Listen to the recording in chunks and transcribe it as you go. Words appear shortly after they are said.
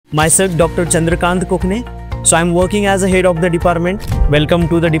Myself, Dr. Chandrakant Kokne. So I'm working as a head of the department. Welcome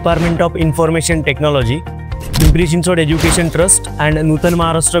to the Department of Information Technology, Pimpri Chinchwad Education Trust and Nutan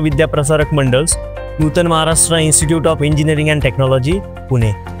Maharashtra Vidya Prasarak Mandals, Nutan Maharashtra Institute of Engineering and Technology,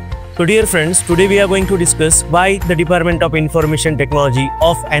 Pune. So dear friends, today we are going to discuss why the Department of Information Technology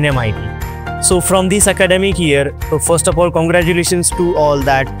of NMIET. So from this academic year, first of all, congratulations to all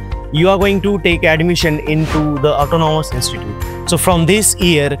that you are going to take admission into the Autonomous Institute. So from this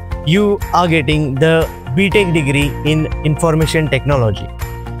year, you are getting the BTech degree in Information Technology.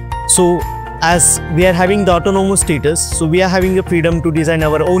 So as we are having the autonomous status, so we are having the freedom to design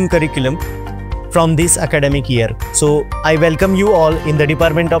our own curriculum from this academic year. So I welcome you all in the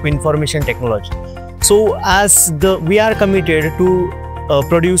Department of Information Technology. So as we are committed to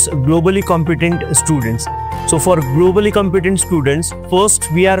produce globally competent students. So for globally competent students,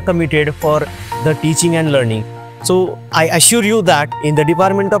 first we are committed for the teaching and learning. So I assure you that in the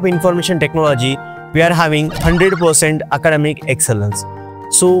Department of Information Technology, we are having 100% academic excellence.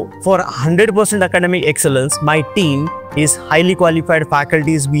 So for 100% academic excellence, my team is highly qualified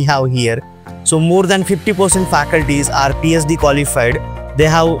faculties we have here. So more than 50% faculties are PhD qualified. They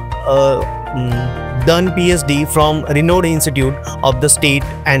have done PhD from renowned institute of the state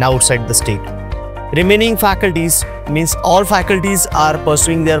and outside the state. Remaining faculties means all faculties are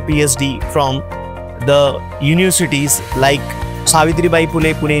pursuing their PhD from the universities like Savitribai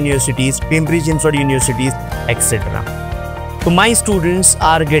Phule Pune universities, Pimpri Chinchwad universities, etc. So my students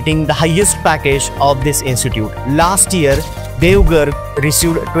are getting the highest package of this institute. Last year, Dev Garg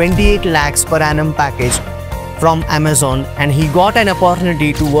received 28 lakhs per annum package from Amazon, and he got an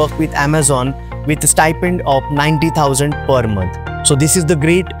opportunity to work with Amazon with a stipend of 90,000 per month. So this is the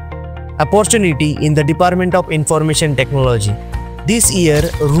great opportunity in the Department of Information Technology. This year,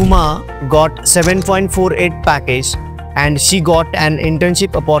 Ruma got 7.48 package and she got an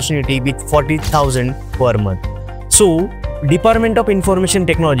internship opportunity with 40,000 per month. So, Department of Information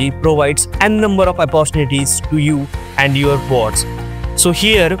Technology provides n number of opportunities to you and your boards. So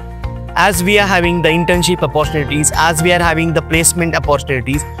here, as we are having the internship opportunities, as we are having the placement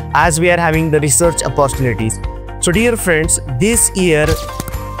opportunities, as we are having the research opportunities. So dear friends, this year,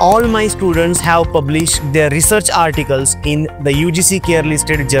 all my students have published their research articles in the UGC care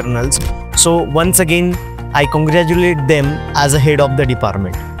listed journals. So once again, I congratulate them as a head of the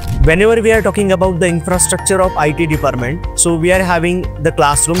department. Whenever we are talking about the infrastructure of IT department, so we are having the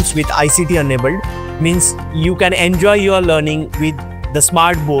classrooms with ICT enabled, means you can enjoy your learning with the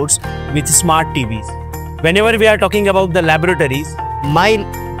smart boards, with smart TVs. Whenever we are talking about the laboratories, my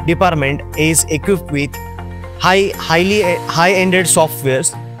department is equipped with high-ended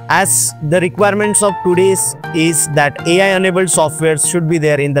softwares, as the requirements of today's is that AI-enabled softwares should be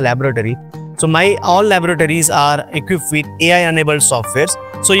there in the laboratory. So all laboratories are equipped with AI-enabled softwares,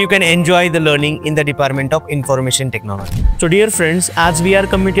 so you can enjoy the learning in the Department of Information Technology. So dear friends, as we are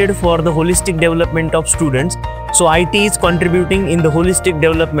committed for the holistic development of students, so IT is contributing in the holistic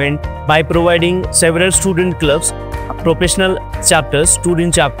development by providing several student clubs, professional chapters,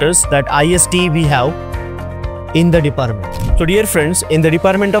 student chapters, that IST we have in the department. So dear friends, in the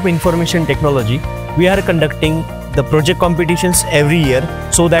Department of Information Technology, we are conducting the project competitions every year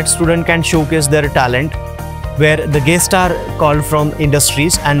so that students can showcase their talent, where the guests are called from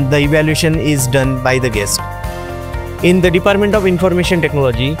industries and the evaluation is done by the guest. In the Department of Information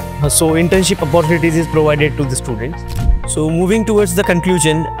Technology, so internship opportunities is provided to the students. So moving towards the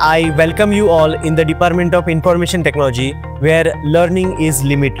conclusion, I welcome you all in the Department of Information Technology, where learning is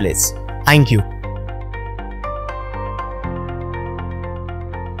limitless. Thank you.